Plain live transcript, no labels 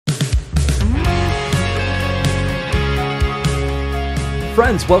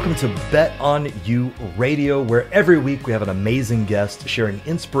Friends, welcome to Bet On You Radio, where every week we have an amazing guest sharing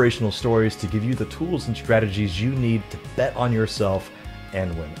inspirational stories to give you the tools and strategies you need to bet on yourself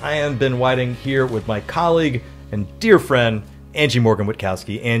and win. I am Ben Whiting here with my colleague and dear friend, Angie Morgan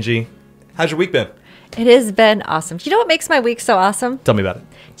Witkowski. Angie, how's your week been? It has been awesome. You know what makes my week so awesome? Tell me about it.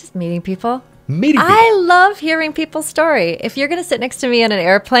 Just meeting people. Meeting people. I love hearing people's story. If you're going to sit next to me on an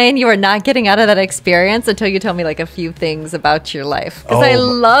airplane, you are not getting out of that experience until you tell me like a few things about your life. Because I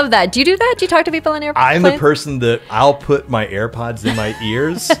love that. Do you do that? Do you talk to people on airplanes? I'm the person that I'll put my AirPods in my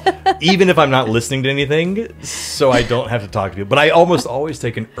ears, even if I'm not listening to anything, so I don't have to talk to people. But I almost always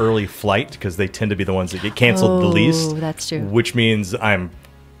take an early flight because they tend to be the ones that get canceled the least. Oh, that's true. Which means I'm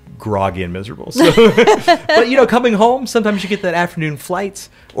groggy and miserable. So, but you know, coming home, sometimes you get that afternoon flight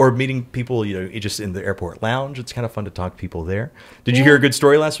or meeting people, you know, just in the airport lounge. It's kind of fun to talk to people there. Did you hear a good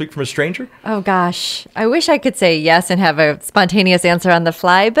story last week from a stranger? Oh gosh, I wish I could say yes and have a spontaneous answer on the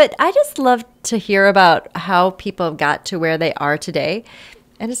fly, but I just love to hear about how people got to where they are today.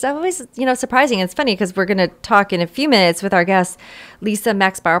 And it's always, you know, surprising. It's funny because we're going to talk in a few minutes with our guest, Lisa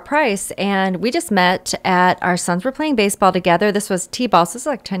Maxbauer Price. And we just met at our sons were playing baseball together. This was T-ball. So this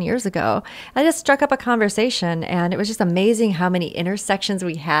was like 10 years ago. I just struck up a conversation and it was just amazing how many intersections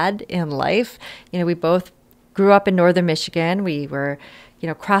we had in life. You know, we both grew up in northern Michigan. We were, you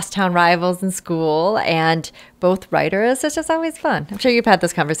know, crosstown rivals in school and both writers. It's just always fun. I'm sure you've had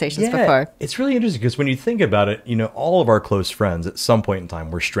those conversations before. It's really interesting because when you think about it, you know, all of our close friends at some point in time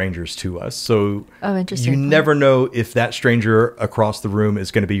were strangers to us. So you never know if that stranger across the room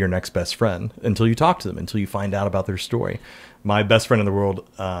is going to be your next best friend until you talk to them, until you find out about their story. My best friend in the world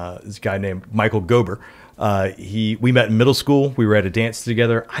is a guy named Michael Gober. We met in middle school. We were at a dance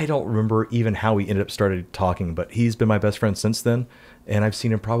together. I don't remember even how we ended up started talking, but he's been my best friend since then. And I've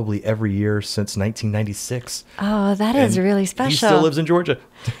seen him probably every year since 1996. Oh, that is really special. He still lives in Georgia.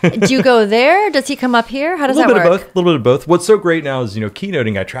 Do you go there? Does he come up here? How does that work? A little bit of both. What's so great now is, you know,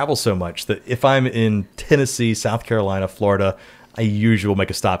 keynoting, I travel so much that if I'm in Tennessee, South Carolina, Florida, I usually will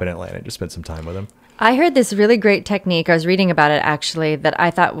make a stop in Atlanta and just spend some time with him. I heard this really great technique. I was reading about it actually that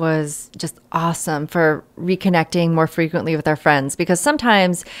I thought was just awesome for reconnecting more frequently with our friends, because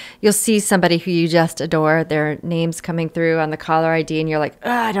sometimes you'll see somebody who you just adore, their name's coming through on the caller ID and you're like,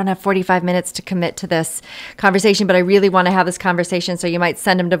 oh, I don't have 45 minutes to commit to this conversation, but I really want to have this conversation. So you might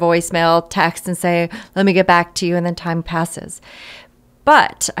send them to voicemail, text and say, let me get back to you. And then time passes.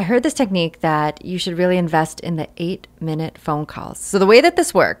 But I heard this technique that you should really invest in the 8-minute phone calls. So the way that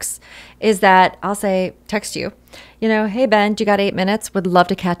this works is that I'll say, text you, you know, hey, Ben, you got 8 minutes? Would love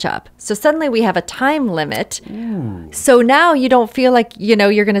to catch up. So suddenly we have a time limit. Ooh. So now you don't feel like, you know,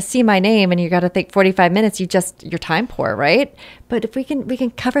 you're going to see my name and you got to think 45 minutes. You're time poor, right? But if we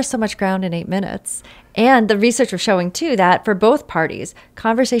can cover so much ground in 8 minutes. And the research was showing, too, that for both parties,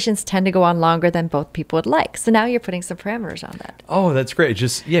 conversations tend to go on longer than both people would like. So now you're putting some parameters on that. Oh, that's great.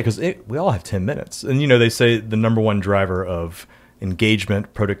 Just, yeah, because we all have 10 minutes. And, you know, they say the number one driver of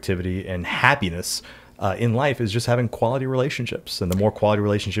engagement, productivity, and happiness in life is just having quality relationships. And the more quality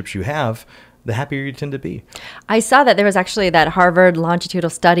relationships you have, the happier you tend to be. I saw that there was actually that Harvard longitudinal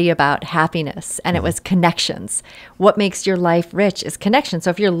study about happiness, and it was connections. What makes your life rich is connection.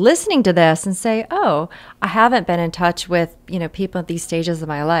 So if you're listening to this and say, oh, I haven't been in touch with, you know, people at these stages of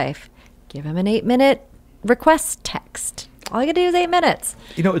my life, give them an 8-minute request text. All you gotta do is 8 minutes.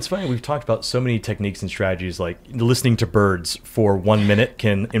 You know, it's funny. We've talked about so many techniques and strategies, like listening to birds for 1 minute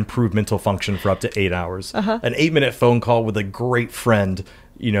can improve mental function for up to 8 hours. An 8-minute phone call with a great friend,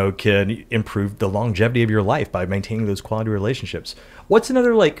 you know, can improve the longevity of your life by maintaining those quality relationships. What's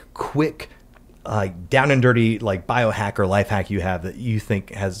another like quick, down and dirty like biohack or life hack you have that you think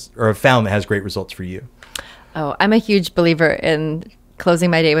has or have found that has great results for you? Oh, I'm a huge believer in closing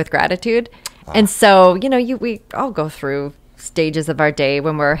my day with gratitude. And so, you know, we all go through stages of our day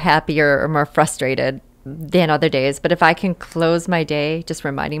when we're happier or more frustrated than other days. But if I can close my day just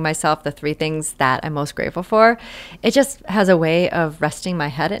reminding myself the 3 things that I'm most grateful for, it just has a way of resting my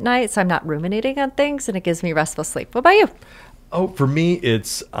head at night so I'm not ruminating on things, and it gives me restful sleep. What about you? Oh, for me,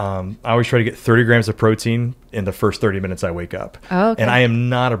 it's I always try to get 30 grams of protein in the first 30 minutes I wake up. Oh, okay. And I am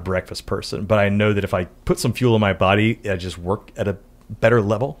not a breakfast person, but I know that if I put some fuel in my body, I just work at a better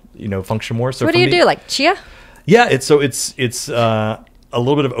level, you know, function more. So what do you do, like chia? Yeah, it's a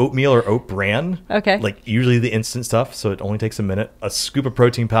little bit of oatmeal or oat bran. Okay. Like usually the instant stuff, so it only takes a minute. A scoop of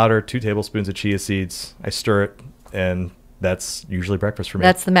protein powder, 2 tablespoons of chia seeds. I stir it, and that's usually breakfast for me.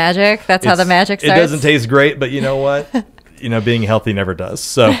 That's the magic? That's how the magic starts? It doesn't taste great, but you know what? You know, being healthy never does.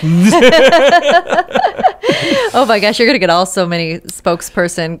 So. Oh my gosh, you're going to get so many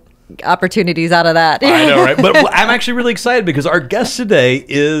spokesperson opportunities out of that. I know, right? But I'm actually really excited because our guest today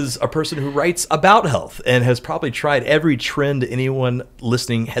is a person who writes about health and has probably tried every trend anyone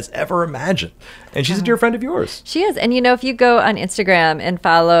listening has ever imagined. And she's a dear friend of yours. She is. And, if you go on Instagram and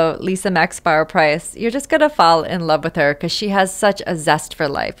follow Lisa Maxbauer Price, you're just going to fall in love with her because she has such a zest for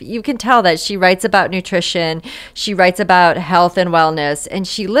life. You can tell that she writes about nutrition, she writes about health and wellness, and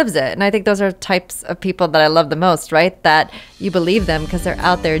she lives it. And I think those are types of people that I love the most, right? That you believe them because they're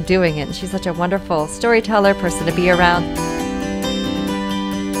out there doing it. And she's such a wonderful storyteller, person to be around.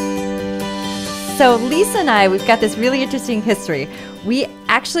 So Lisa and I, we've got this really interesting history. We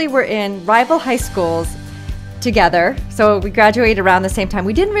actually were in rival high schools together. So we graduated around the same time.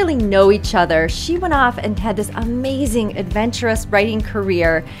 We didn't really know each other. She went off and had this amazing, adventurous writing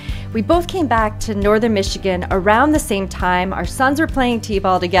career. We both came back to Northern Michigan around the same time. Our sons were playing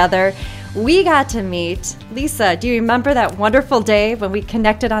t-ball together. We got to meet. Lisa, do you remember that wonderful day when we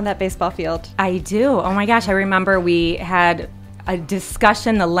connected on that baseball field? I do. Oh my gosh, I remember we had a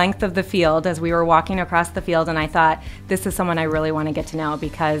discussion the length of the field as we were walking across the field, and I thought, this is someone I really want to get to know,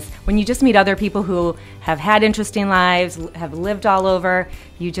 because when you just meet other people who have had interesting lives, have lived all over,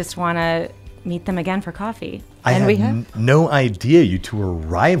 you just want to meet them again for coffee. I had no idea you two were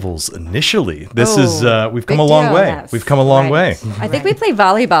rivals initially. This is, we've come a long way. Yes. We've come a long way. I think we played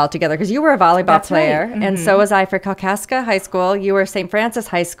volleyball together because you were a volleyball player. Right. And so was I for Kalkaska High School. You were St. Francis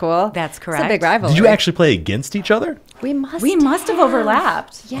High School. That's correct. It's a big rivalry. Did you actually play against each other? We must have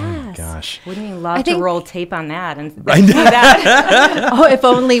overlapped. Yes. Oh, gosh. Wouldn't you love to roll tape on that and see that? Oh, if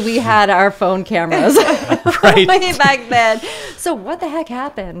only we had our phone cameras right. way back then. So what the heck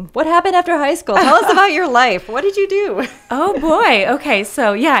happened? What happened after high school? Tell us about your life. What did you do? Oh, boy. Okay.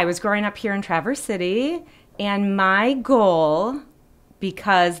 So, yeah, I was growing up here in Traverse City, and my goal,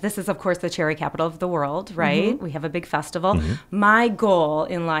 because this is, of course, the cherry capital of the world, right? Mm-hmm. We have a big festival. Mm-hmm. My goal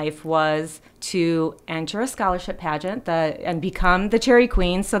in life was to enter a scholarship pageant and become the cherry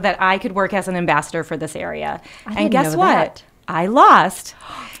queen so that I could work as an ambassador for this area. And guess what? I lost.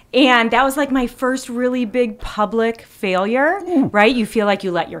 And that was like my first really big public failure, right? You feel like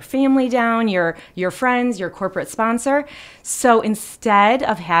you let your family down, your friends, your corporate sponsor. So instead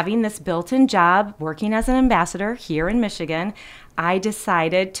of having this built-in job working as an ambassador here in Michigan, I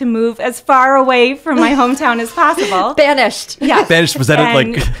decided to move as far away from my hometown as possible. Banished. Yes. Banished. Was that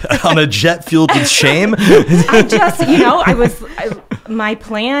like on a jet filled with shame? I just, my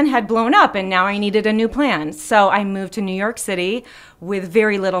plan had blown up and now I needed a new plan. So I moved to New York City with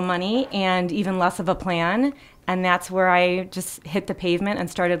very little money and even less of a plan. And that's where I just hit the pavement and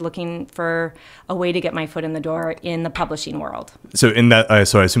started looking for a way to get my foot in the door in the publishing world. So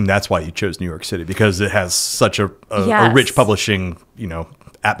so I assume that's why you chose New York City, because it has such a rich publishing,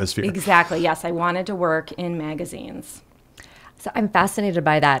 atmosphere. Exactly. Yes, I wanted to work in magazines. So I'm fascinated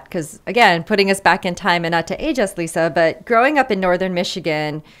by that because, again, putting us back in time, and not to age us, Lisa, but growing up in Northern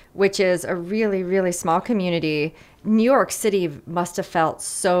Michigan, which is a really, really small community, New York City must have felt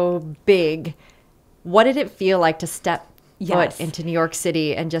so big. What did it feel like to step foot into New York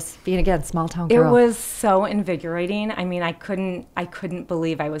City and just being, again, small town girl? It was so invigorating. I mean, I couldn't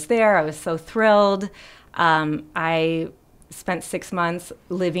believe I was there. I was so thrilled. I spent 6 months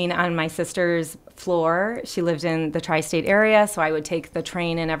living on my sister's floor. She lived in the tri-state area, so I would take the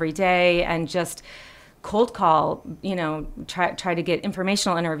train in every day and just cold call, try to get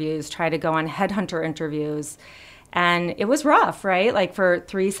informational interviews, try to go on headhunter interviews. And it was rough, right? Like for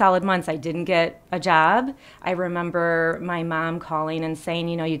 3 solid months, I didn't get a job. I remember my mom calling and saying,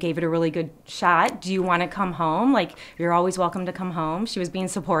 you gave it a really good shot. Do you want to come home? Like, you're always welcome to come home. She was being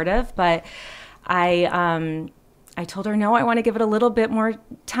supportive, but I told her, no, I want to give it a little bit more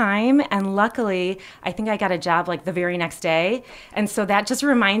time. And luckily, I think I got a job like the very next day. And so that just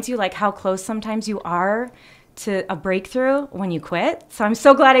reminds you like how close sometimes you are to a breakthrough when you quit. So I'm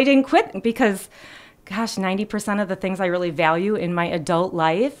so glad I didn't quit because, gosh, 90% of the things I really value in my adult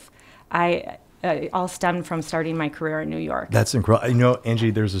life, all stemmed from starting my career in New York. That's incredible.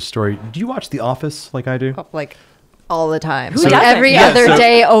 Angie, there's a story. Do you watch The Office like I do? Like all the time. So every other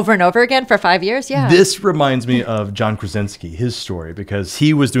day over and over again for 5 years? Yeah. This reminds me of John Krasinski, his story, because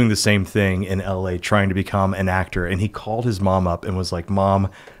he was doing the same thing in LA, trying to become an actor. And he called his mom up and was like, Mom,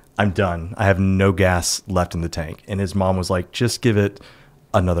 I'm done. I have no gas left in the tank. And his mom was like, just give it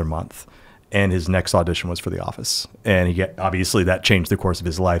another month. And his next audition was for The Office. And obviously that changed the course of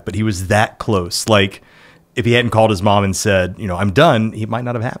his life, but he was that close. Like if he hadn't called his mom and said, I'm done, he might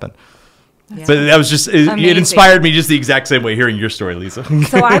not have happened. But that was just, it inspired me just the exact same way hearing your story, Lisa.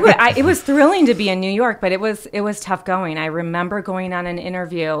 So it was thrilling to be in New York, but it was tough going. I remember going on an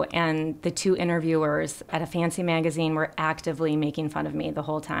interview, and the two interviewers at a fancy magazine were actively making fun of me the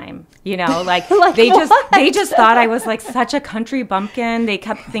whole time. You know, like, they just thought I was like such a country bumpkin. They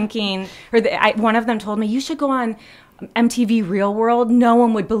kept thinking, one of them told me, you should go on MTV Real World. No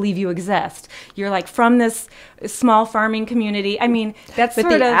one would believe you exist. You're like from this small farming community. I mean, that's with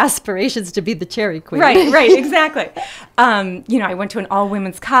sort the of aspirations to be the cherry queen. Right, exactly. You know, I went to an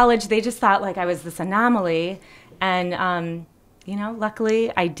all-women's college. They just thought like I was this anomaly. And, you know,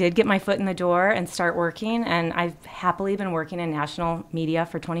 luckily I did get my foot in the door and start working. And I've happily been working in national media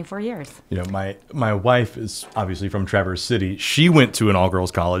for 24 years. You know, my wife is obviously from Traverse City. She went to an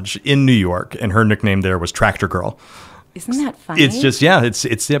all-girls college in New York, and her nickname there was Tractor Girl. Isn't that funny? It's just, yeah, it's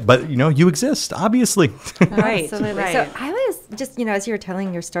but you know, you exist, obviously. Right. Absolutely. Right. So I was just, you know, as you were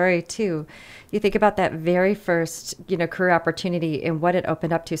telling your story too, you think about that very first, you know, career opportunity and what it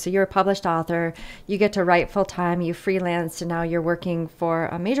opened up to. So you're a published author, you get to write full time, you freelance, and now you're working for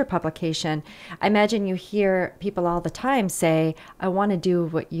a major publication. I imagine you hear people all the time say, I want to do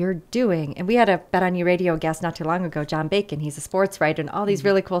what you're doing. And we had a Bet On You radio guest not too long ago, John Bacon. He's a sports writer and all these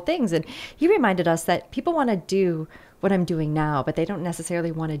really cool things. And he reminded us that people want to do what I'm doing now, but they don't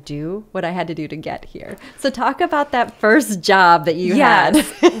necessarily want to do what I had to do to get here. So talk about that first job that you had.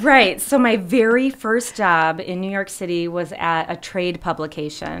 Right. So my very first job in New York City was at a trade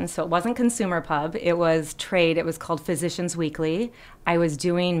publication. So it wasn't Consumer Pub, it was trade. It was called Physicians Weekly. I was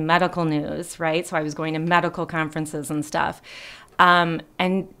doing medical news, right? So I was going to medical conferences and stuff.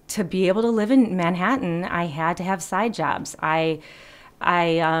 And to be able to live in Manhattan, I had to have side jobs. I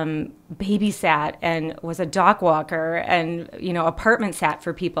babysat and was a dock walker and, you know, apartment sat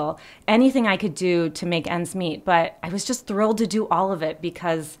for people, anything I could do to make ends meet. But I was just thrilled to do all of it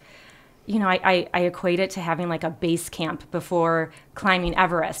because, you know, I equate it to having like a base camp before climbing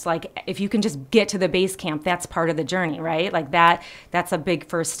Everest. Like if you can just get to the base camp, that's part of the journey, right? Like that's a big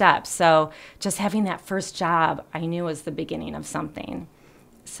first step. So just having that first job, I knew was the beginning of something.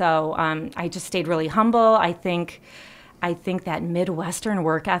 So I just stayed really humble. I think that Midwestern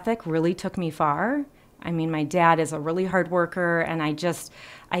work ethic really took me far. I mean, my dad is a really hard worker, and I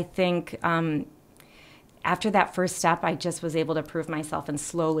think after that first step, I just was able to prove myself and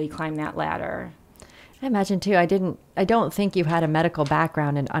slowly climb that ladder. I imagine too, I don't think you had a medical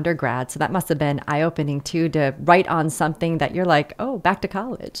background in undergrad, so that must have been eye-opening too, to write on something that you're like, oh, back to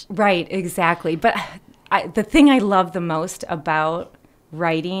college. Right, exactly. But the thing I love the most about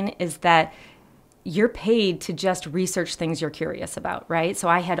writing is that you're paid to just research things you're curious about, right? So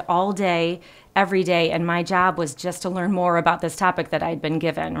I had all day, every day, and my job was just to learn more about this topic that I'd been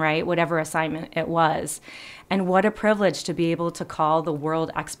given, right? Whatever assignment it was. And what a privilege to be able to call the world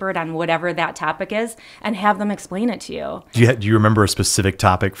expert on whatever that topic is and have them explain it to you. Do you remember a specific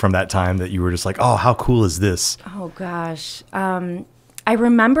topic from that time that you were just like, oh, how cool is this? Oh, gosh. I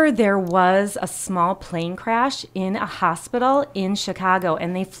remember there was a small plane crash in a hospital in Chicago,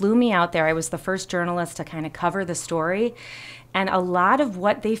 and they flew me out there. I was the first journalist to kind of cover the story. And a lot of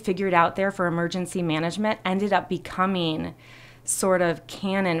what they figured out there for emergency management ended up becoming sort of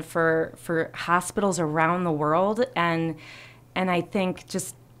canon for hospitals around the world. And I think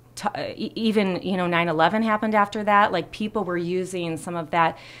just even, you know, 9/11 happened after that. Like people were using some of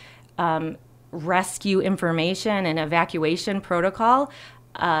that rescue information and evacuation protocol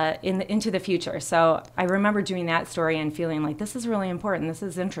into the future. So I remember doing that story and feeling like this is really important. This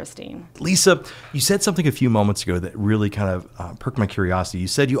is interesting. Lisa, you said something a few moments ago that really kind of perked my curiosity. You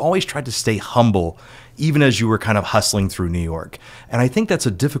said you always tried to stay humble even as you were kind of hustling through New York. And I think that's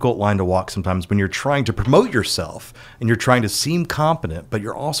a difficult line to walk sometimes when you're trying to promote yourself and you're trying to seem competent, but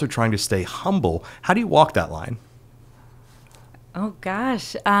you're also trying to stay humble. How do you walk that line? Oh,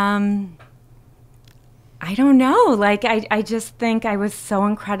 gosh. I don't know. Like, I just think I was so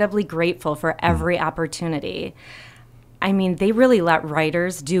incredibly grateful for every opportunity. I mean, they really let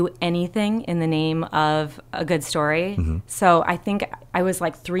writers do anything in the name of a good story. Mm-hmm. So I think I was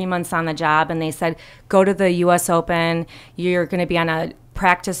like 3 months on the job, and they said, go to the U.S. Open. You're going to be on a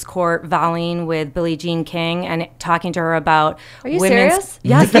practice court volleying with Billie Jean King and talking to her about Are you women's... serious?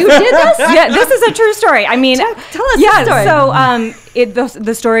 Yes, you did this? Yeah, this is a true story. I mean, tell us the story. So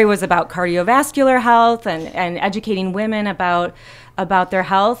the story was about cardiovascular health and educating women about their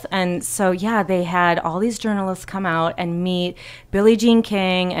health. And so, yeah, they had all these journalists come out and meet Billie Jean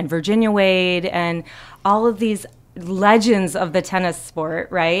King and Virginia Wade and all of these legends of the tennis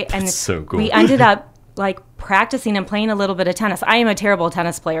sport, right? That's and so cool. We ended up like practicing and playing a little bit of tennis. I am a terrible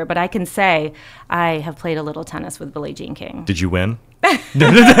tennis player, but I can say I have played a little tennis with Billie Jean King. Did you win?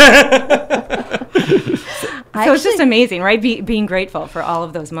 So it's just amazing, right? Being grateful for all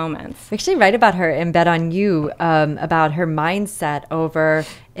of those moments. I actually write about her in Bet on You, about her mindset over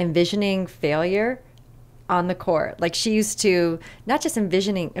envisioning failure on the court. Like she used to not just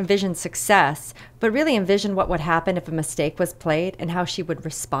envision success, but really envision what would happen if a mistake was played and how she would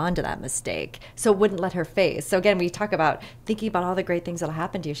respond to that mistake. So it wouldn't let her face. So again, we talk about thinking about all the great things that'll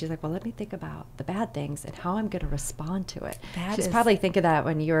happen to you. She's like, well, let me think about the bad things and how I'm going to respond to it. She's probably thinking that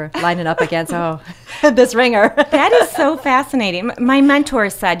when you're lining up against, this ringer. That is so fascinating. My mentor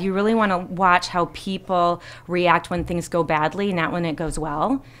said you really want to watch how people react when things go badly, not when it goes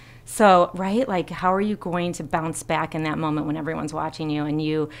well. So, right, like how are you going to bounce back in that moment when everyone's watching you and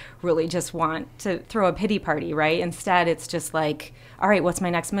you really just want to throw a pity party, right? Instead, it's just like, all right, what's my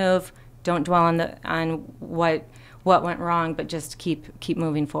next move? Don't dwell on what went wrong, but just keep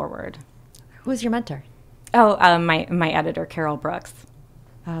moving forward. Who's your mentor? Oh, my editor, Carol Brooks.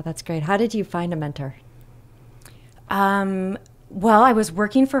 Oh, that's great. How did you find a mentor? Well, I was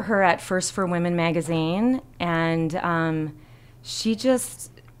working for her at First for Women magazine, and she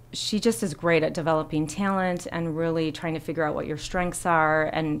just is great at developing talent and really trying to figure out what your strengths are.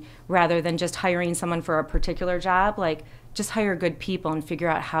 And rather than just hiring someone for a particular job, like just hire good people and figure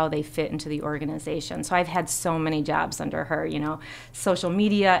out how they fit into the organization. So I've had so many jobs under her, social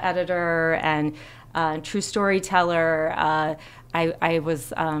media editor and true storyteller. I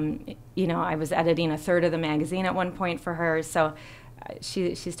was editing a third of the magazine at one point for her. So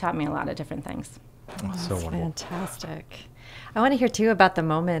she's taught me a lot of different things. Oh, so wonderful. Fantastic. I want to hear, too, about the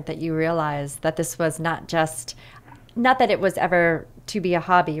moment that you realized that this was not that it was ever to be a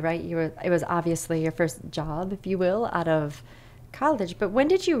hobby, right? It was obviously your first job, if you will, out of college. But when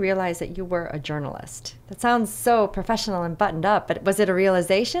did you realize that you were a journalist? That sounds so professional and buttoned up, but was it a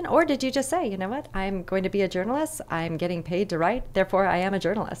realization? Or did you just say, you know what, I'm going to be a journalist. I'm getting paid to write. Therefore, I am a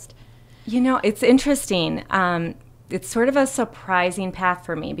journalist. It's interesting. It's sort of a surprising path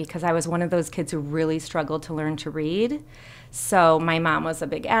for me because I was one of those kids who really struggled to learn to read. So my mom was a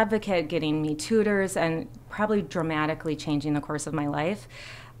big advocate, getting me tutors and probably dramatically changing the course of my life.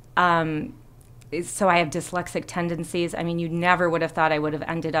 So I have dyslexic tendencies. I mean, you never would have thought I would have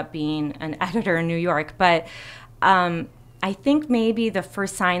ended up being an editor in New York. But I think maybe the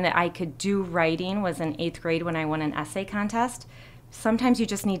first sign that I could do writing was in 8th grade when I won an essay contest. Sometimes you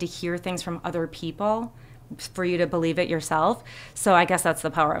just need to hear things from other people for you to believe it yourself. So I guess that's the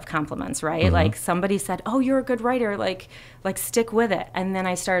power of compliments, right? Mm-hmm. Like somebody said, oh, you're a good writer, like stick with it. And then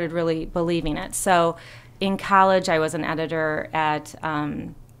I started really believing it. So in college, I was an editor at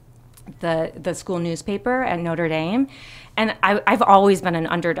the school newspaper at Notre Dame. And I've always been an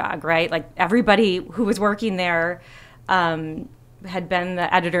underdog, right? Like everybody who was working there had been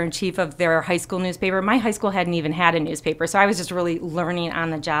the editor-in-chief of their high school newspaper. My high school hadn't even had a newspaper, so I was just really learning on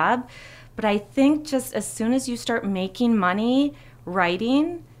the job. But I think just as soon as you start making money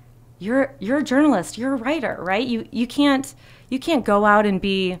writing, you're a journalist, you're a writer, right? You can't go out and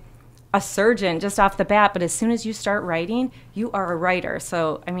be a surgeon just off the bat, but as soon as you start writing, you are a writer.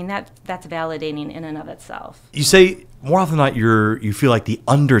 So I mean that's validating in and of itself. You say more often than not you feel like the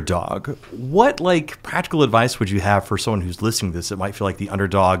underdog. What practical advice would you have for someone who's listening to this that might feel like the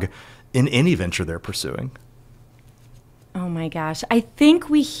underdog in any venture they're pursuing? Oh my gosh. I think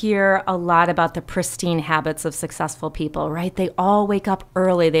we hear a lot about the pristine habits of successful people, right? They all wake up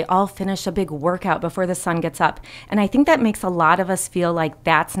early. They all finish a big workout before the sun gets up. And I think that makes a lot of us feel like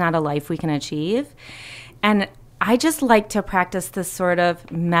that's not a life we can achieve. And I just like to practice this sort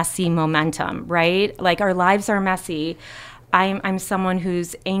of messy momentum, right? Like our lives are messy. I'm someone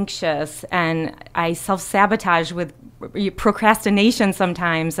who's anxious and I self-sabotage with procrastination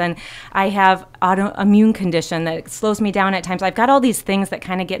sometimes, and I have autoimmune condition that slows me down at times. I've got all these things that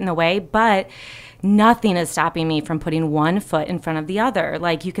kind of get in the way, but nothing is stopping me from putting one foot in front of the other.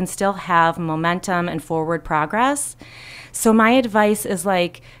 Like you can still have momentum and forward progress. So my advice is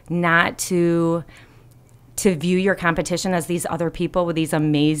not to view your competition as these other people with these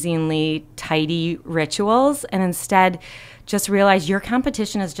amazingly tidy rituals, and instead just realize your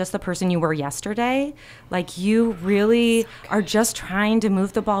competition is just the person you were yesterday. Like you really are just trying to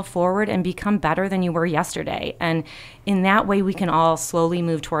move the ball forward and become better than you were yesterday. And in that way, we can all slowly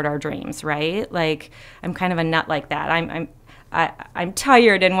move toward our dreams, right? Like I'm kind of a nut like that. I'm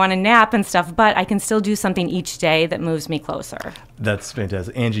tired and want to nap and stuff, but I can still do something each day that moves me closer. That's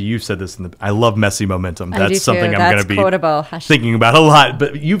fantastic. Angie, you've said this I love messy momentum. That's something I'm going to be quotable. Thinking about a lot.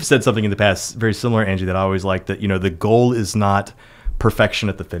 But you've said something in the past, very similar, Angie, that I always like, that, the goal is not perfection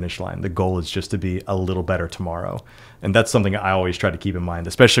at the finish line. The goal is just to be a little better tomorrow. And that's something I always try to keep in mind,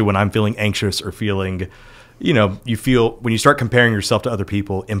 especially when I'm feeling anxious or feeling you feel when you start comparing yourself to other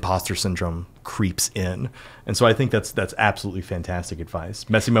people, imposter syndrome creeps in. And so I think that's absolutely fantastic advice.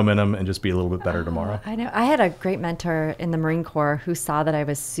 Messy momentum and just be a little bit better tomorrow. I know. I had a great mentor in the Marine Corps who saw that I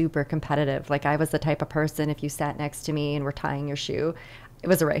was super competitive. Like I was the type of person, if you sat next to me and were tying your shoe, it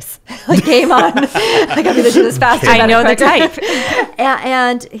was a race. Like game on. Like I'm going to do this faster. I know the type.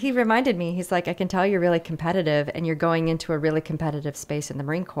 And he reminded me, he's like, I can tell you're really competitive and you're going into a really competitive space in the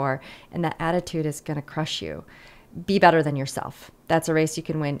Marine Corps, and that attitude is going to crush you. Be better than yourself. That's a race you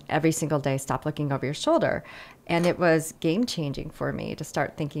can win every single day. Stop looking over your shoulder. And it was game changing for me to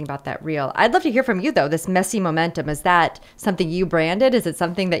start thinking about that real. I'd love to hear from you though, this messy momentum. Is that something you branded? Is it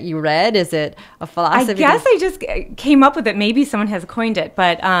something that you read? Is it a philosophy? I guess I just came up with it. Maybe someone has coined it,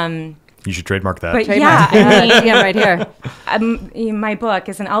 but you should trademark that. But trademark. Yeah, right here. My book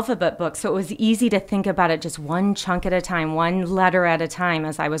is an alphabet book, so it was easy to think about it just one chunk at a time, one letter at a time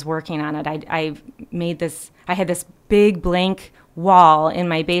as I was working on it. I had this big blank wall in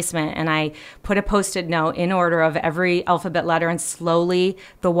my basement, and I put a Post-it note in order of every alphabet letter, and slowly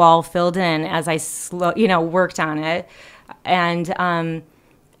the wall filled in as I worked on it. And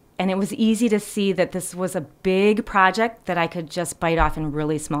it was easy to see that this was a big project that I could just bite off in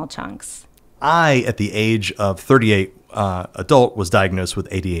really small chunks. I, at the age of 38, adult, was diagnosed with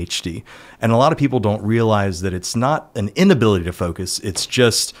ADHD. And a lot of people don't realize that it's not an inability to focus. It's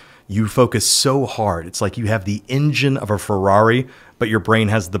just you focus so hard. It's like you have the engine of a Ferrari, but your brain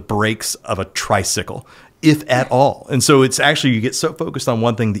has the brakes of a tricycle, if at all. And so it's actually, you get so focused on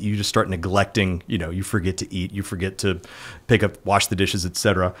one thing that you just start neglecting, you forget to eat, you forget to pick up, wash the dishes,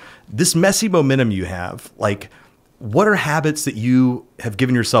 etc. This messy momentum you have, like, what are habits that you have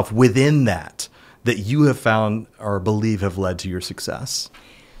given yourself within that you have found or believe have led to your success?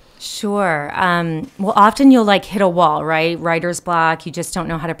 Sure. Well, often you'll hit a wall, right? Writer's block. You just don't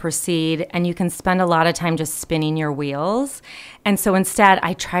know how to proceed. And you can spend a lot of time just spinning your wheels. And so instead,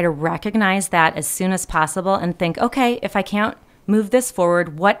 I try to recognize that as soon as possible and think, okay, if I can't move this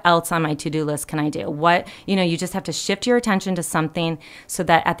forward, what else on my to-do list can I do? You just have to shift your attention to something so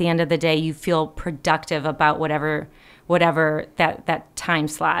that at the end of the day, you feel productive about whatever that time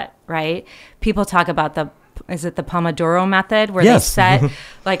slot, right? People talk about is it the Pomodoro method, where yes. they set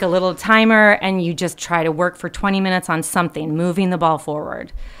like a little timer and you just try to work for 20 minutes on something, moving the ball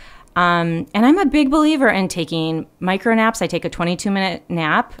forward. And I'm a big believer in taking micro naps. I take a 22-minute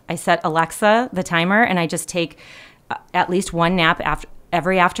nap. I set Alexa the timer, and I just take at least one nap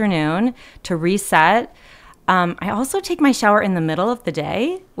every afternoon to reset. I also take my shower in the middle of the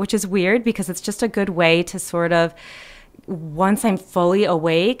day, which is weird because it's just a good way to sort of, once I'm fully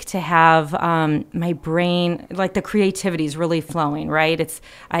awake, to have my brain, like the creativity is really flowing, right?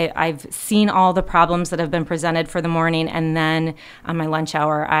 I've seen all the problems that have been presented for the morning, and then on my lunch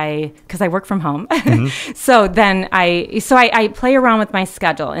hour, because I work from home, mm-hmm. so I play around with my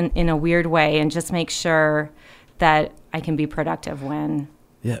schedule in a weird way and just make sure that I can be productive when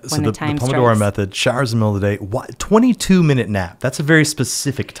the Pomodoro method, showers in the middle of the day, 22-minute nap. That's a very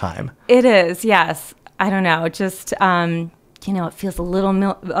specific time. It is, yes. I don't know, just it feels a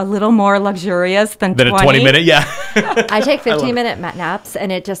little more luxurious than 20. A 20-minute, yeah. I take 15-minute naps,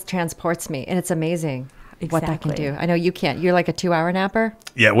 and it just transports me, and it's amazing what that can do. I know you can't. You're like a 2-hour napper.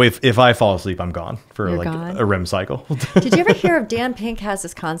 Yeah, if I fall asleep, I'm gone for a REM cycle. Did you ever hear of Dan Pink has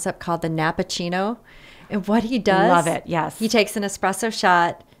this concept called the Nappuccino? And what he does, love it, yes. He takes an espresso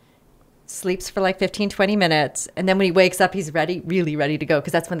shot, sleeps for like 15, 20 minutes, and then when he wakes up, he's really ready to go,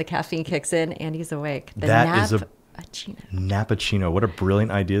 because that's when the caffeine kicks in and he's awake. That is a Nappuccino. What a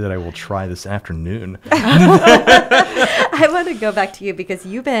brilliant idea that I will try this afternoon. I want to go back to you because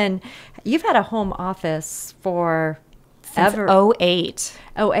you've had a home office for since 2008.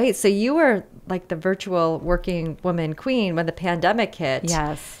 2008. So you were like the virtual working woman queen when the pandemic hit.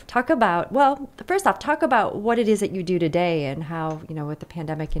 Yes. First off, talk about what it is that you do today and how, with the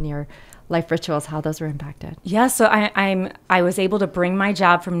pandemic and your life rituals, how those were impacted. Yeah, so I was able to bring my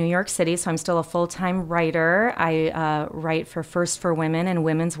job from New York City, so I'm still a full-time writer. I write for First for Women and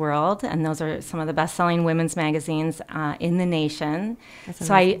Women's World, and those are some of the best-selling women's magazines in the nation.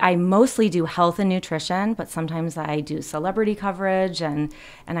 So I mostly do health and nutrition, but sometimes I do celebrity coverage, and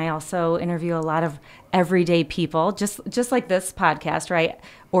I also interview a lot of everyday people, just like this podcast, right?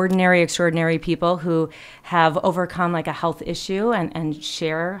 Ordinary, extraordinary people who have overcome like a health issue and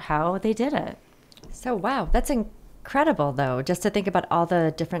share how they did it. So, wow, that's incredible, though, just to think about all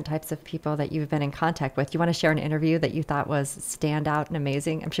the different types of people that you've been in contact with. You want to share an interview that you thought was standout and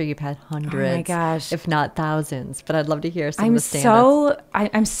amazing? I'm sure you've had hundreds, oh my gosh, if not thousands, but I'd love to hear some of the standouts.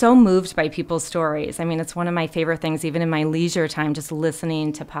 I'm so moved by people's stories. I mean, it's one of my favorite things, even in my leisure time, just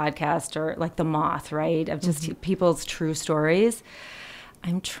listening to podcasts or like The Moth, right, of just people's true stories.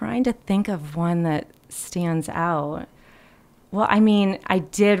 I'm trying to think of one that stands out. Well, I mean, I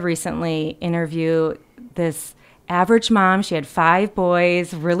did recently interview this average mom. She had 5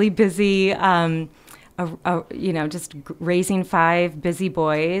 boys, really busy, just raising 5 busy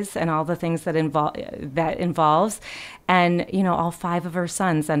boys and all the things that involves. And, all 5 of her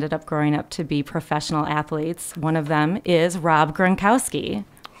sons ended up growing up to be professional athletes. One of them is Rob Gronkowski.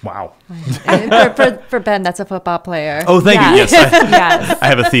 Wow. For Ben, that's a football player. Oh, thank you. Yes. Yes. I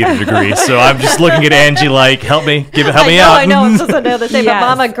have a theater degree, so I'm just looking at Angie like, help me out. I know. I'm supposed to know the same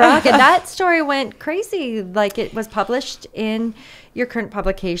about Mama Gronk. And that story went crazy. Like, it was published in your current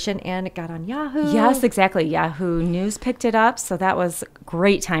publication, and it got on Yahoo. Yes, exactly. Yahoo News picked it up, so that was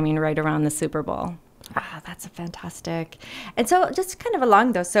great timing right around the Super Bowl. Ah, that's fantastic. And so just kind of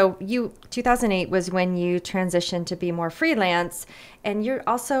along those, so 2008 was when you transitioned to be more freelance, and you're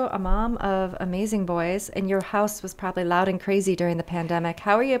also a mom of amazing boys, and your house was probably loud and crazy during the pandemic.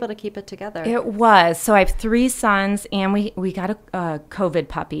 How were you able to keep it together? It was. So I have 3 sons, and we got a COVID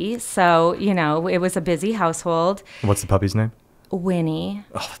puppy. So, it was a busy household. What's the puppy's name? Winnie.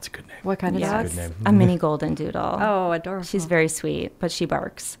 Oh, that's a good name. What kind of dog? That's a good name. A mini golden doodle. Oh, adorable. She's very sweet, but she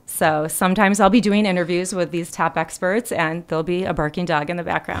barks. So sometimes I'll be doing interviews with these top experts, and there'll be a barking dog in the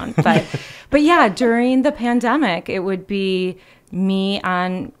background. But yeah, during the pandemic, it would be me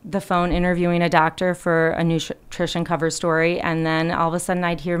on the phone interviewing a doctor for a nutrition cover story, and then all of a sudden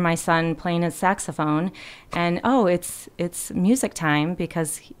I'd hear my son playing his saxophone, and it's music time,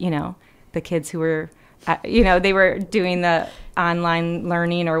 because the kids who were they were doing the online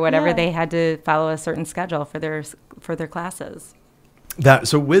learning or whatever. Yeah. They had to follow a certain schedule for their classes.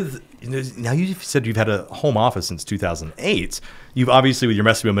 So now you've said you've had a home office since 2008. You've obviously, with your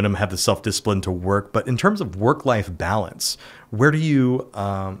messy momentum, have the self-discipline to work. But in terms of work-life balance, how do you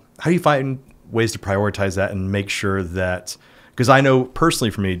find ways to prioritize that and make sure that? Because I know personally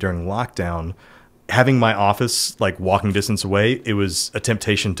for me during lockdown, having my office like walking distance away, it was a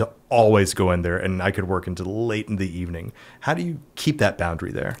temptation to always go in there, and I could work until late in the evening. How do you keep that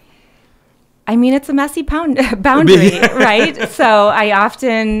boundary there? I mean, it's a messy boundary, right? So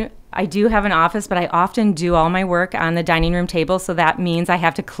I do have an office, but I often do all my work on the dining room table. So that means I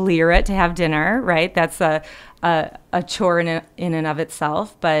have to clear it to have dinner, right? That's a chore in and of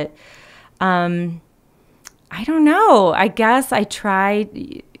itself. But I don't know. I guess I try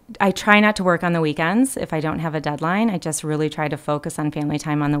not to work on the weekends if I don't have a deadline. I just really try to focus on family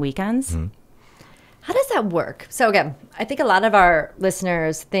time on the weekends. Mm-hmm. How does that work? So again, I think a lot of our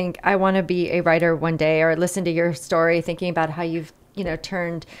listeners think, I want to be a writer one day, or listen to your story thinking about how you've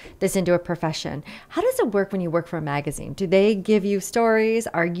turned this into a profession. How does it work when you work for a magazine? Do they give you stories?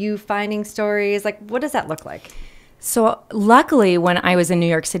 Are you finding stories? Like, what does that look like? So luckily, when I was in New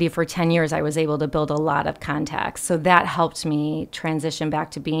York City for 10 years, I was able to build a lot of contacts. So that helped me transition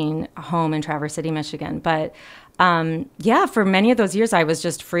back to being home in Traverse City, Michigan. But for many of those years, I was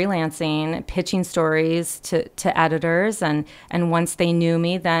just freelancing, pitching stories to editors. And once they knew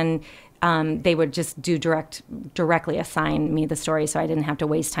me, then they would just directly assign me the story, so I didn't have to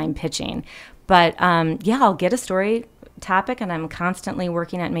waste time pitching. But I'll get a story topic, and I'm constantly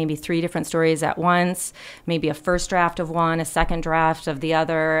working at maybe 3 different stories at once, maybe a first draft of one, a second draft of the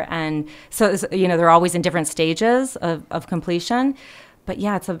other. And so, they're always in different stages of completion. But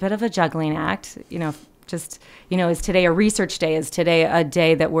yeah, it's a bit of a juggling act, is today a research day? Is today a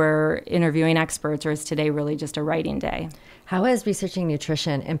day that we're interviewing experts, or is today really just a writing day? How has researching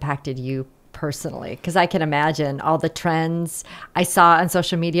nutrition impacted you personally? Because I can imagine all the trends. I saw on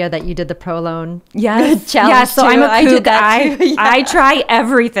social media that you did the Prolone challenge. Yes, so I'm a kook. I did that too. I try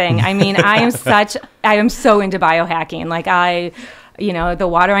everything. I mean, I am so into biohacking. Like the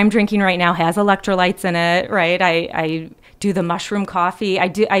water I'm drinking right now has electrolytes in it, right? I do the mushroom coffee. I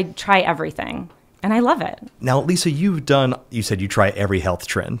try everything. And I love it. Now, Lisa, you said you try every health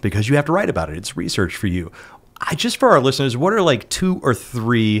trend because you have to write about it. It's research for you. Just for our listeners, what are like 2 or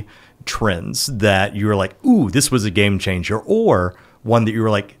 3 trends that you were like, ooh, this was a game changer, or one that you were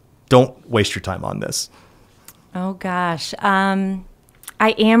like, don't waste your time on this? Oh, gosh. I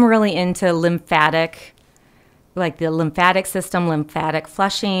am really into lymphatic, like the lymphatic system, lymphatic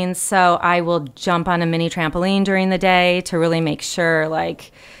flushing. So I will jump on a mini trampoline during the day to really make sure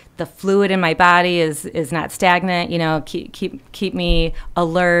like the fluid in my body is not stagnant, keep me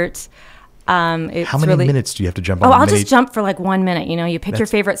alert. How many minutes do you have to jump on? I'll just jump for like 1 minute. You know, you pick your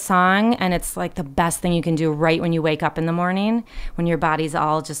favorite song, and it's like the best thing you can do right when you wake up in the morning, when your body's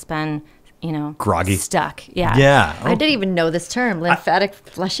all just been, you know, groggy, stuck. Yeah. Yeah. I didn't even know this term, lymphatic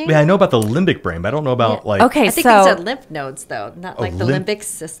flushing. Yeah, I know about the limbic brain, but I don't know about like. Okay, I think these are lymph nodes, though, not like the limbic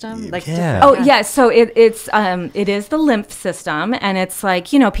system. Like So it is the lymph system, and it's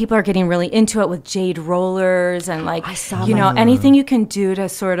like, you know, people are getting really into it with jade rollers and like, you know, anything you can do to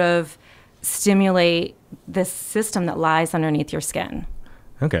sort of stimulate this system that lies underneath your skin.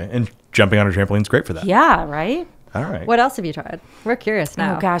 Okay, and jumping on a trampoline is great for that. Yeah, right? All right. What else have you tried? We're curious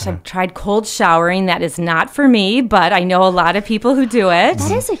now. Oh, gosh, I've tried cold showering. That is not for me, but I know a lot of people who do it.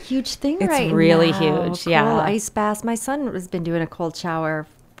 That is a huge thing right now. It's really huge, yeah. Cold ice baths. My son has been doing a cold shower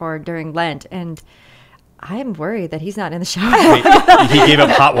during Lent, and I'm worried that he's not in the shower. Wait, he gave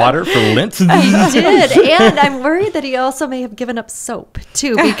up hot water for Lent? He did. And I'm worried that he also may have given up soap,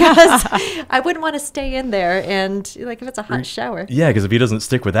 too, because I wouldn't want to stay in there and, like, if it's a hot shower. Yeah, because if he doesn't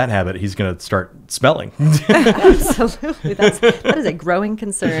stick with that habit, he's going to start smelling. Absolutely. That is a growing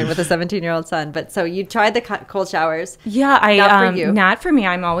concern with a 17-year-old son. But so you tried the cold showers. Yeah, not for you. Not for me.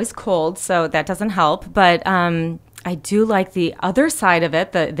 I'm always cold, so that doesn't help. But I do like the other side of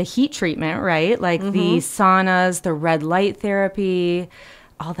it, the heat treatment, right? Like the saunas, the red light therapy,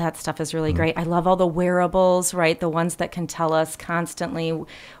 all that stuff is really great. I love all the wearables, right? The ones that can tell us constantly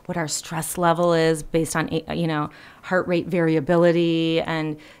what our stress level is based on, you know, heart rate variability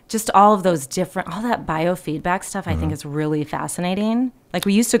and just all of those all that biofeedback stuff I think is really fascinating. Like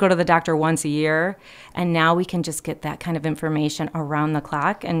we used to go to the doctor once a year, and now we can just get that kind of information around the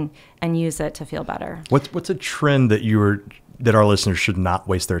clock and use it to feel better. What's a trend that our listeners should not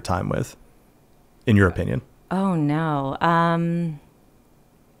waste their time with, in your opinion? Oh, no.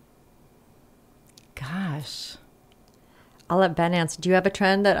 Gosh. I'll let Ben answer. Do you have a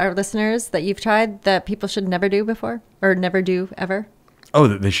trend that our listeners that you've tried that people should never do before or never do ever? Oh,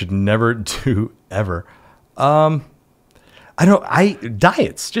 that they should never do ever.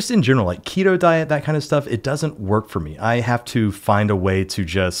 Diets, just in general, like keto diet, that kind of stuff, it doesn't work for me. I have to find a way to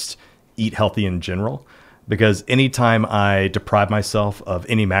just eat healthy in general, because anytime I deprive myself of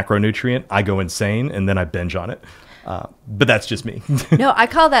any macronutrient, I go insane and then I binge on it. But that's just me. No, I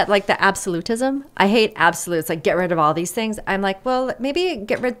call that like the absolutism. I hate absolutes, like get rid of all these things. I'm like, well, maybe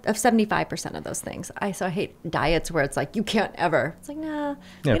get rid of 75% of those things. I hate diets where it's like, you can't ever. It's like, nah,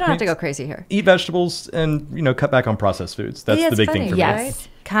 you don't have to go crazy here. Eat vegetables and, you know, cut back on processed foods. That's the big thing for me. Yes.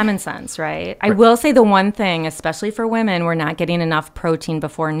 Common sense, right? I will say the one thing, especially for women, we're not getting enough protein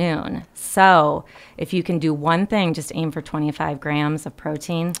before noon. So if you can do one thing, just aim for 25 grams of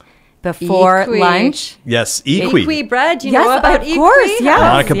protein before lunch. Yes, equi bread. You know about equi? Of course, yes.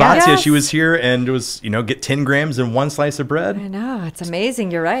 Monica Batia, she was here and it was, you know, get 10 grams in one slice of bread. I know, it's amazing.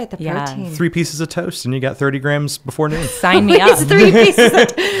 You're right, the protein. 3 pieces of toast and you got 30 grams before noon. Sign me up.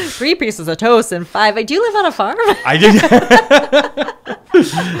 3 pieces of toast and 5. Do you live on a farm? I did.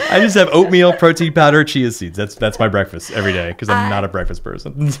 I just have oatmeal, protein powder, chia seeds. That's my breakfast every day because I'm not a breakfast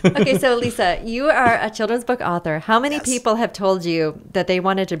person. Okay, so Lisa, you are a children's book author. How many people have told you that they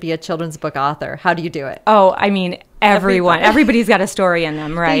wanted to be a children's book author? How do you do it? Oh, I mean, everyone. Everybody's got a story in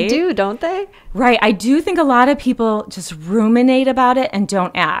them, right? They do, don't they? Right. I do think a lot of people just ruminate about it and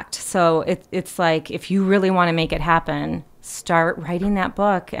don't act. So it's like, if you really want to make it happen, start writing that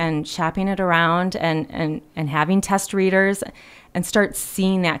book and shopping it around and having test readers and start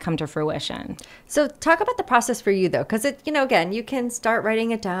seeing that come to fruition. So talk about the process for you, though, because again, you can start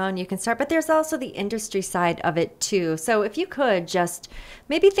writing it down, but there's also the industry side of it too. So if you could just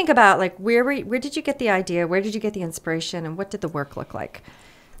maybe think about like where did you get the idea, where did you get the inspiration, and what did the work look like?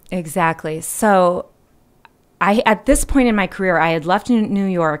 Exactly. So at this point in my career, I had left New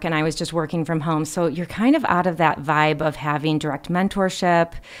York and I was just working from home. So you're kind of out of that vibe of having direct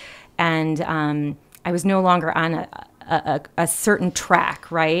mentorship, and I was no longer on a certain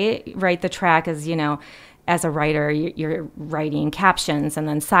track, right? The track is, you know, as a writer, you're writing captions and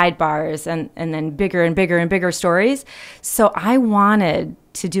then sidebars and then bigger and bigger and bigger stories. So I wanted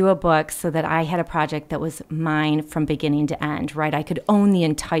to do a book so that I had a project that was mine from beginning to end, right? I could own the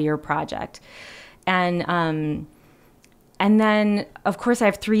entire project. And then, of course, I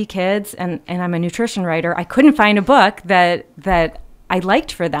have 3 kids and I'm a nutrition writer. I couldn't find a book that I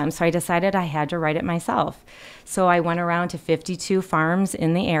liked for them, so I decided I had to write it myself. So I went around to 52 farms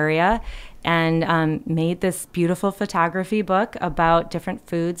in the area and made this beautiful photography book about different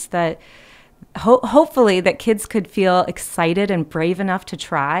foods that hopefully that kids could feel excited and brave enough to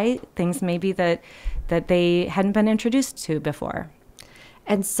try, things maybe that they hadn't been introduced to before.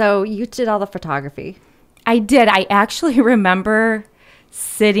 And so you did all the photography. I did. I actually remember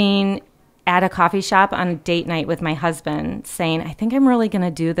sitting at a coffee shop on a date night with my husband saying, I think I'm really going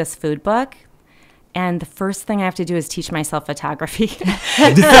to do this food book. And the first thing I have to do is teach myself photography. So,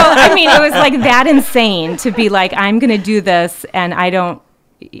 I mean, it was like that insane to be like, I'm going to do this and I don't,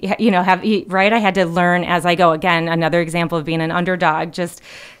 right? I had to learn as I go. Again, another example of being an underdog, just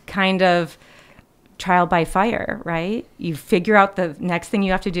kind of trial by fire, right? You figure out the next thing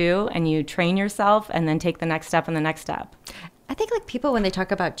you have to do and you train yourself and then take the next step and the next step. I think like people, when they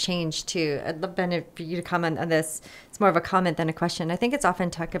talk about change too, I'd love, Ben, for you to comment on this. It's more of a comment than a question. I think it's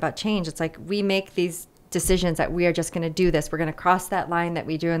often talk about change. It's like we make these decisions that we are just going to do this. We're going to cross that line that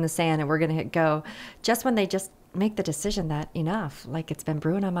we drew in the sand and we're going to hit go. Just when they just make the decision that enough, like it's been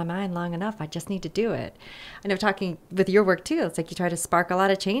brewing on my mind long enough, I just need to do it. I know talking with your work too, it's like you try to spark a lot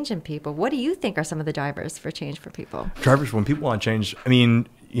of change in people. What do you think are some of the drivers for change for people? Drivers, when people want change, I mean,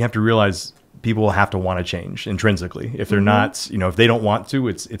 you have to realize people will have to want to change intrinsically. If they're not, if they don't want to,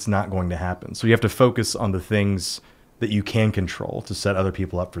 it's not going to happen. So you have to focus on the things that you can control to set other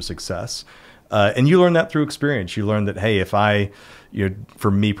people up for success. And you learn that through experience. You learn that, hey, if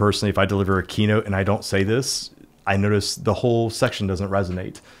for me personally, if I deliver a keynote and I don't say this, I notice the whole section doesn't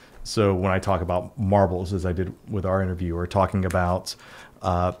resonate. So when I talk about marbles, as I did with our interview, or talking about,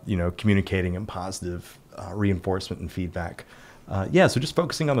 communicating in positive reinforcement and feedback, so just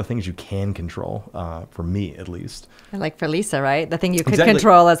focusing on the things you can control, for me at least. And like for Lisa, right? The thing you could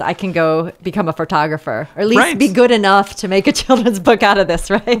control is I can go become a photographer, or at least right. be good enough to make a children's book out of this,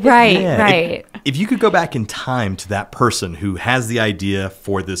 right? Right, yeah. right. If you could go back in time to that person who has the idea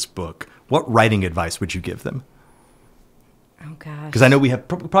for this book, what writing advice would you give them? Oh, gosh. Because I know we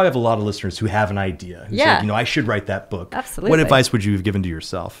probably have a lot of listeners who have an idea. Who say, I should write that book. Absolutely. What advice would you have given to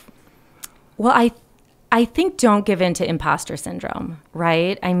yourself? Well, I think don't give in to imposter syndrome,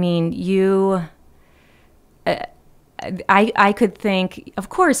 right? I mean, I could think, of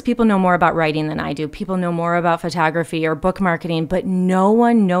course, people know more about writing than I do. People know more about photography or book marketing, but no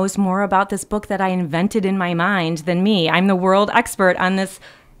one knows more about this book that I invented in my mind than me. I'm the world expert on this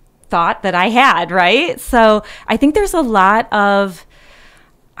thought that I had, right? So I think there's a lot of,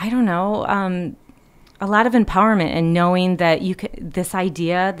 a lot of empowerment in knowing that this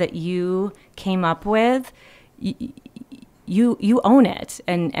idea that you came up with, you own it,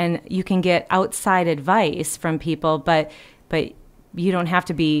 and you can get outside advice from people, but you don't have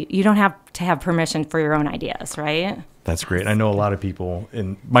to have permission for your own ideas, right? That's great. I know a lot of people,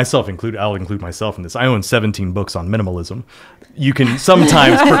 and myself included, I'll include myself in this. I own 17 books on minimalism. You can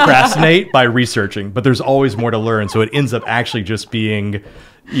sometimes procrastinate by researching, but there's always more to learn. So it ends up actually just being,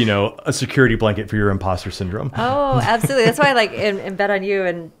 a security blanket for your imposter syndrome. Oh, absolutely. That's why I like and bet on you.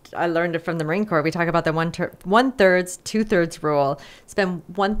 And I learned it from the Marine Corps. We talk about the 1/3, 2/3 rule. Spend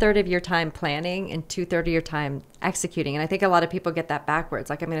 1/3 of your time planning and 2/3 of your time executing. And I think a lot of people get that backwards.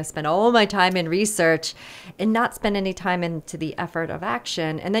 Like, I'm going to spend all my time in research and not spend any time into the effort of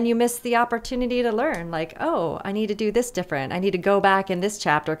action. And then you miss the opportunity to learn. Like, oh, I need to do this different. I need to go back in this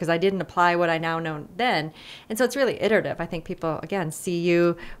chapter because I didn't apply what I now know then. And so it's really iterative. I think people, again, see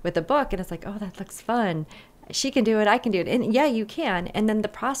you with a book and it's like, oh, that looks fun. She can do it, I can do it. And yeah, you can. And then the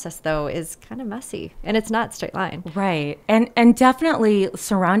process, though, is kind of messy. And it's not straight line. Right. And definitely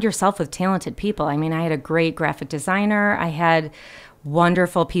surround yourself with talented people. I mean, I had a great graphic designer. I had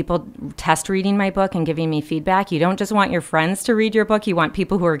wonderful people test reading my book and giving me feedback. You don't just want your friends to read your book. You want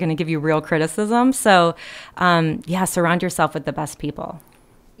people who are going to give you real criticism. So, surround yourself with the best people.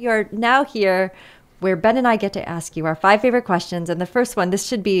 You're now here where Ben and I get to ask you our 5 favorite questions. And the first one, this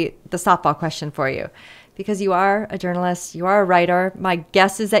should be the softball question for you. Because you are a journalist, you are a writer. My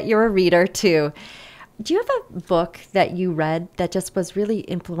guess is that you're a reader too. Do you have a book that you read that just was really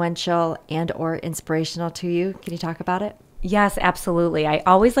influential and or inspirational to you? Can you talk about it? Yes, absolutely. I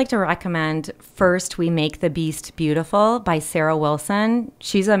always like to recommend First We Make the Beast Beautiful by Sarah Wilson.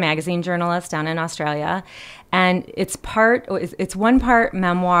 She's a magazine journalist down in Australia. And it's one part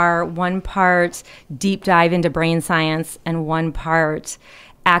memoir, one part deep dive into brain science, and one part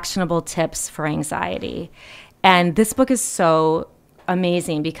actionable tips for anxiety. And this book is so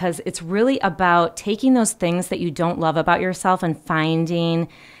amazing because it's really about taking those things that you don't love about yourself and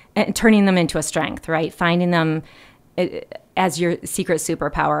turning them into a strength, right? Finding them as your secret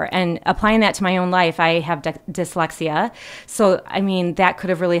superpower and applying that to my own life. I have dyslexia. So, I mean, that could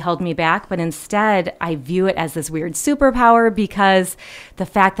have really held me back, but instead I view it as this weird superpower because the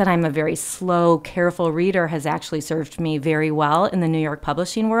fact that I'm a very slow, careful reader has actually served me very well in the New York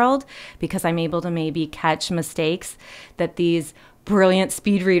publishing world because I'm able to maybe catch mistakes that these brilliant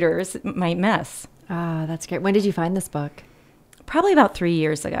speed readers might miss. Ah, that's great. When did you find this book? Probably about 3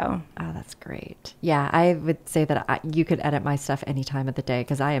 years ago. Oh, that's great. Yeah, I would say that you could edit my stuff any time of the day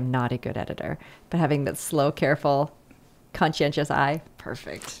because I am not a good editor. But having that slow, careful, conscientious eye,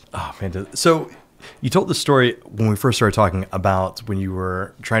 perfect. Oh, man. So you told the story when we first started talking about when you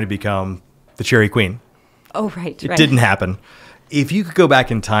were trying to become the Cherry Queen. Oh, right. It didn't happen. If you could go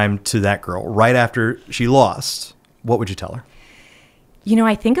back in time to that girl right after she lost, what would you tell her? You know,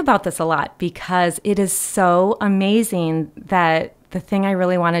 I think about this a lot because it is so amazing that the thing I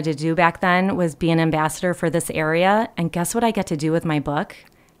really wanted to do back then was be an ambassador for this area. And guess what I get to do with my book?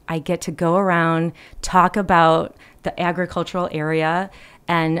 I get to go around, talk about the agricultural area,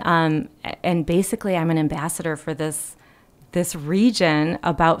 and basically I'm an ambassador for this region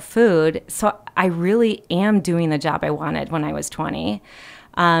about food. So I really am doing the job I wanted when I was 20.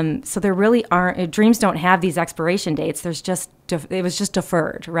 So there really aren't, dreams don't have these expiration dates. It was just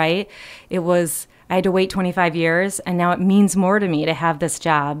deferred, right? I had to wait 25 years, and now it means more to me to have this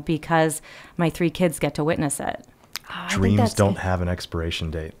job because my 3 kids get to witness it. Dreams don't have an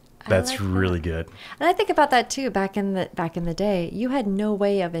expiration date. That's really good. And I think about that too. Back in the day, you had no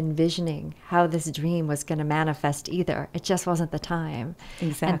way of envisioning how this dream was going to manifest either. It just wasn't the time.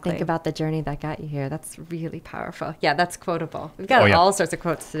 Exactly. And think about the journey that got you here. That's really powerful. Yeah, that's quotable. We've got all sorts of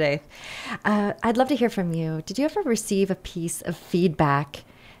quotes today. I'd love to hear from you. Did you ever receive a piece of feedback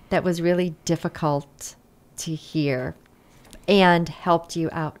that was really difficult to hear and helped you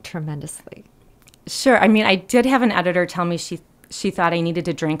out tremendously? Sure. I mean, I did have an editor tell me she thought I needed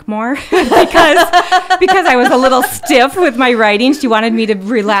to drink more because I was a little stiff with my writing. She wanted me to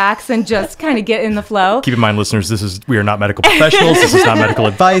relax and just kind of get in the flow. Keep in mind, listeners, we are not medical professionals. This is not medical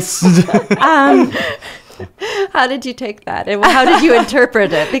advice. How did you take that? And how did you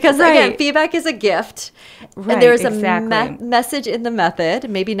interpret it? Because again, feedback is a gift. Right, and there's a message in the method,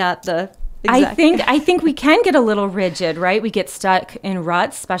 maybe not the exact. I think we can get a little rigid, right? We get stuck in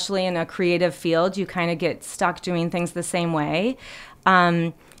ruts, especially in a creative field. You kind of get stuck doing things the same way.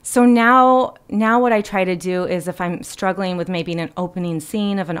 So now what I try to do is if I'm struggling with maybe an opening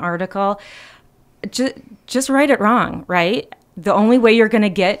scene of an article, just write it wrong, right? The only way you're going to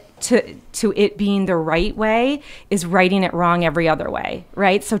get to it being the right way is writing it wrong every other way,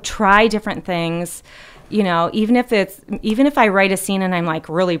 right? So try different things. You know, even if I write a scene and I'm like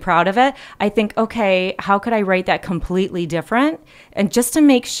really proud of it, I think, okay, how could I write that completely different? And just to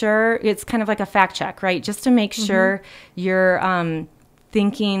make sure, it's kind of like a fact check, right? Just to make sure you're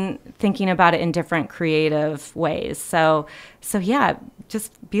thinking about it in different creative ways. So yeah,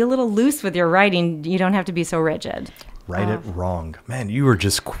 just be a little loose with your writing. You don't have to be so rigid. Write it wrong. Man, you were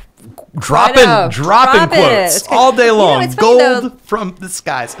just dropping quotes all day long. It's gold from the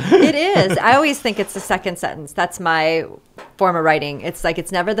skies. It is. I always think it's the second sentence. That's my form of writing. It's like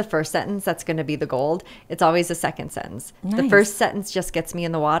it's never the first sentence that's going to be the gold. It's always the second sentence. Nice. The first sentence just gets me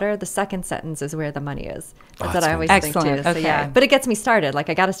in the water. The second sentence is where the money is. That's what I always think too. Okay. So, yeah. But it gets me started. Like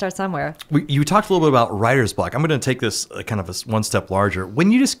I got to start somewhere. You talked a little bit about writer's block. I'm going to take this kind of one step larger. When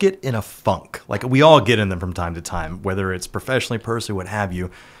you just get in a funk, like we all get in them from time to time, whether it's professionally, personally, what have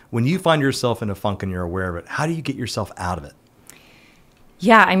you, when you find yourself in a funk and you're aware of it, how do you get yourself out of it?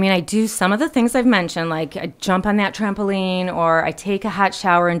 Yeah, I mean, I do some of the things I've mentioned, like I jump on that trampoline or I take a hot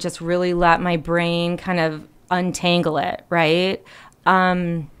shower and just really let my brain kind of untangle it, right?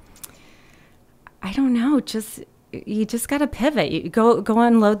 I don't know, you just got to pivot. You go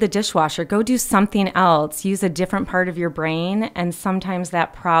unload the dishwasher, go do something else, use a different part of your brain, and sometimes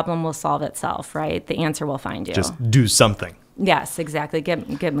that problem will solve itself, right? The answer will find you. Just do something. Yes, exactly.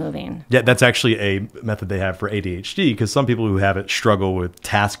 Get moving. Yeah, that's actually a method they have for ADHD because some people who have it struggle with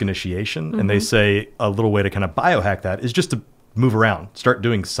task initiation, and they say a little way to kind of biohack that is just to move around, start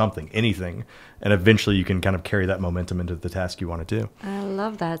doing something, anything, and eventually you can kind of carry that momentum into the task you want to do. I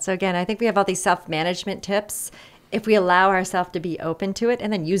love that. So again, I think we have all these self-management tips if we allow ourselves to be open to it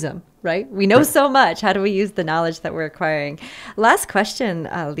and then use them, right? We know so much. How do we use the knowledge that we're acquiring? Last question,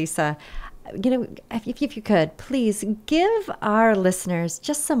 Lisa. If you could, please give our listeners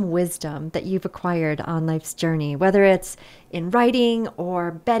just some wisdom that you've acquired on life's journey, whether it's in writing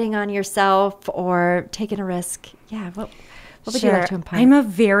or betting on yourself or taking a risk. Yeah, what would you like to impart? I'm a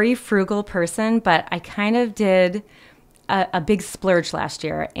very frugal person, but I kind of did a big splurge last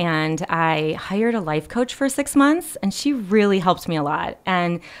year, and I hired a life coach for 6 months, and she really helped me a lot.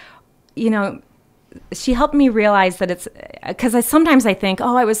 And, she helped me realize that it's because sometimes I think,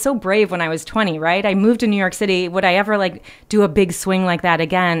 I was so brave when I was 20, right? I moved to New York City. Would I ever do a big swing like that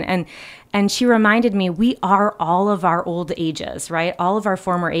again? And she reminded me, we are all of our old ages, right? All of our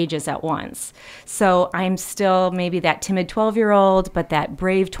former ages at once. So I'm still maybe that timid 12-year-old, but that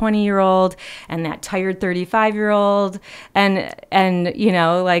brave 20-year-old and that tired 35-year-old and you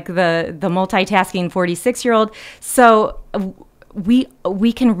know, like the multitasking 46-year-old. So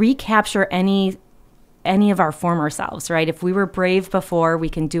we can recapture any of our former selves, right? If we were brave before, we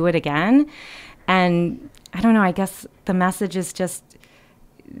can do it again. And I don't know, I guess the message is just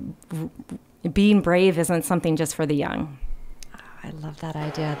being brave isn't something just for the young. Oh, I love that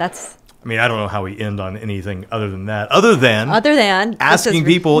idea. I mean, I don't know how we end on anything other than that. Other than asking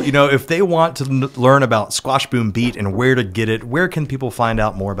people, you know, if they want to learn about Squash Boom Beat and where to get it, where can people find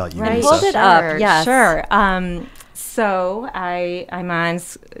out more about you? Right. Hold it up. Yes. Sure. So I'm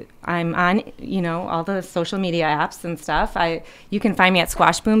on, you know, all the social media apps and stuff. You can find me at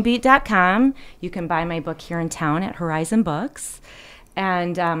squashboombeat.com. You can buy my book here in town at Horizon Books.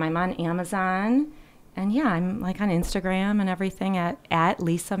 And I'm on Amazon. And yeah, I'm like on Instagram and everything at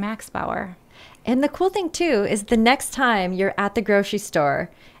Lisa Maxbauer. And the cool thing too is the next time you're at the grocery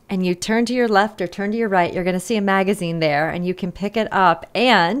store and you turn to your left or turn to your right, you're going to see a magazine there and you can pick it up.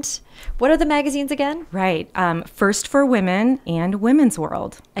 And what are the magazines again? Right. First for Women and Women's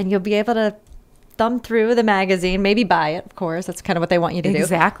World. And you'll be able to thumb through the magazine, maybe buy it, of course. That's kind of what they want you to do.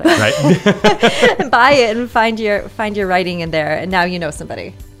 Exactly. Right. Buy it and find your writing in there. And now you know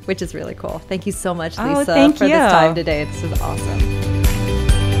somebody, which is really cool. Thank you so much, Lisa, for this time today. This is awesome.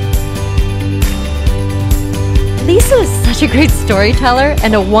 Lisa is such a great storyteller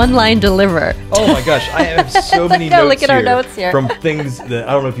and a one-line deliverer. Oh my gosh, I have so many notes here from things that,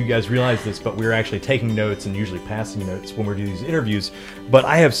 I don't know if you guys realize this, but we're actually taking notes and usually passing notes when we're doing these interviews. But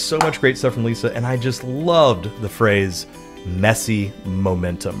I have so much great stuff from Lisa, and I just loved the phrase messy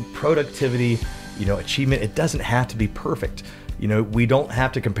momentum. Productivity, you know, achievement, it doesn't have to be perfect. You know, we don't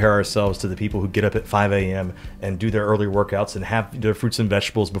have to compare ourselves to the people who get up at 5 a.m. and do their early workouts and have their fruits and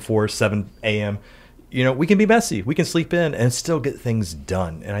vegetables before 7 a.m. You know, we can be messy, we can sleep in and still get things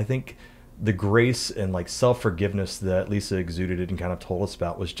done. And I think the grace and like self-forgiveness that Lisa exuded and kind of told us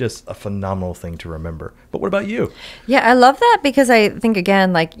about was just a phenomenal thing to remember. But what about you? Yeah, I love that because I think,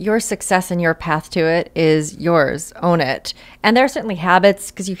 again, like your success and your path to it is yours. Own it. And there are certainly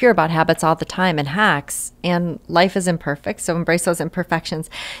habits, because you hear about habits all the time and hacks, and life is imperfect. So embrace those imperfections.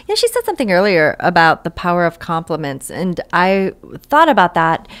 You know, she said something earlier about the power of compliments. And I thought about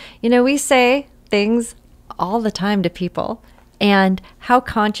that. You know, we say things all the time to people. And how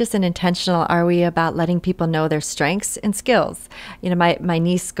conscious and intentional are we about letting people know their strengths and skills? You know, my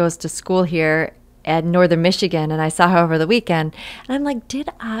niece goes to school here at Northern Michigan, and I saw her over the weekend. And I'm like, did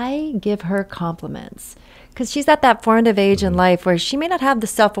I give her compliments? Because she's at that formative age in life where she may not have the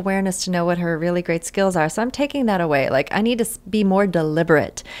self-awareness to know what her really great skills are. So I'm taking that away. Like, I need to be more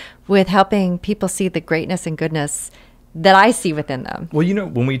deliberate with helping people see the greatness and goodness that I see within them. Well, you know,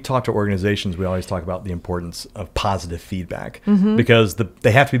 when we talk to organizations, we always talk about the importance of positive feedback because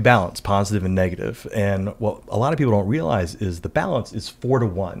they have to be balanced, positive and negative. And what a lot of people don't realize is the balance is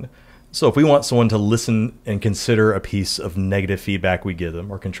 4-to-1. So if we want someone to listen and consider a piece of negative feedback we give them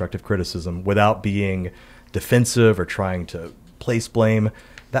or constructive criticism without being defensive or trying to place blame,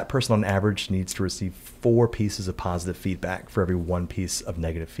 that person on average needs to receive 4 pieces of positive feedback for every 1 piece of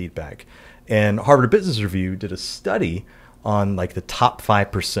negative feedback. And Harvard Business Review did a study on like the top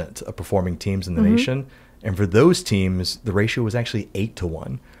 5% of performing teams in the nation. And for those teams, the ratio was actually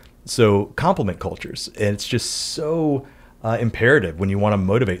 8-to-1. So compliment cultures. And it's just so imperative when you want to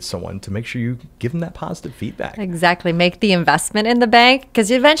motivate someone to make sure you give them that positive feedback. Exactly. Make the investment in the bank,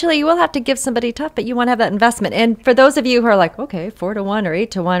 because eventually you will have to give somebody tough, but you want to have that investment. And for those of you who are like, okay, 4-to-1 or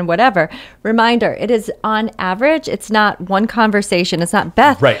 8-to-1, whatever, reminder, it is on average, it's not one conversation. It's not,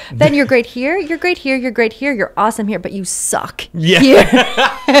 Beth, right. Ben, you're great here, you're great here, you're great here, you're awesome here, but you suck here.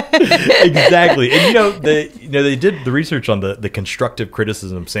 Exactly. And they did the research on the constructive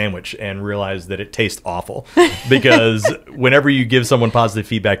criticism sandwich and realized that it tastes awful because whenever you give someone positive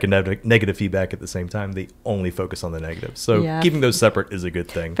feedback and negative feedback at the same time, they only focus on the negative. So keeping those separate is a good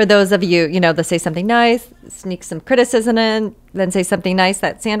thing. For those of you, they say something nice, sneak some criticism in, then say something nice,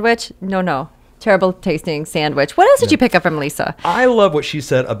 that sandwich, no. Terrible tasting sandwich. What else did you pick up from Lisa? I love what she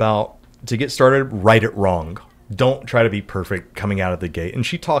said about, to get started, write it wrong. Don't try to be perfect coming out of the gate. And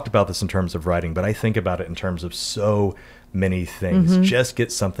she talked about this in terms of writing, but I think about it in terms of so many things. Just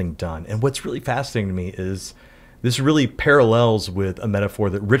get something done. And what's really fascinating to me is this really parallels with a metaphor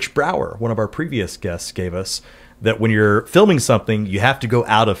that Rich Brower, one of our previous guests, gave us, that when you're filming something, you have to go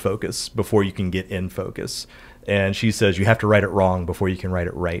out of focus before you can get in focus. And she says you have to write it wrong before you can write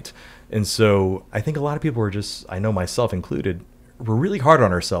it right. And so I think a lot of people are just, I know myself included, we're really hard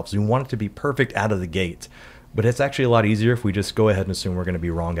on ourselves. We want it to be perfect out of the gate. But it's actually a lot easier if we just go ahead and assume we're going to be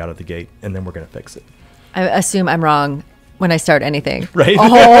wrong out of the gate, and then we're going to fix it. I assume I'm wrong when I start anything. Right?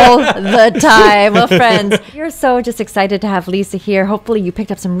 All the time. Well, friends, we're so just excited to have Lisa here. Hopefully you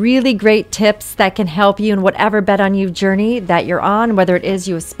picked up some really great tips that can help you in whatever Bet on You journey that you're on, whether it is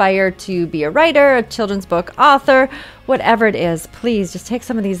you aspire to be a writer, a children's book author, whatever it is. Please just take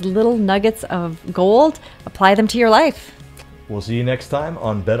some of these little nuggets of gold, apply them to your life. We'll see you next time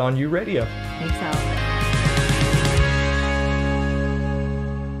on Bet on You Radio. Thanks, Al.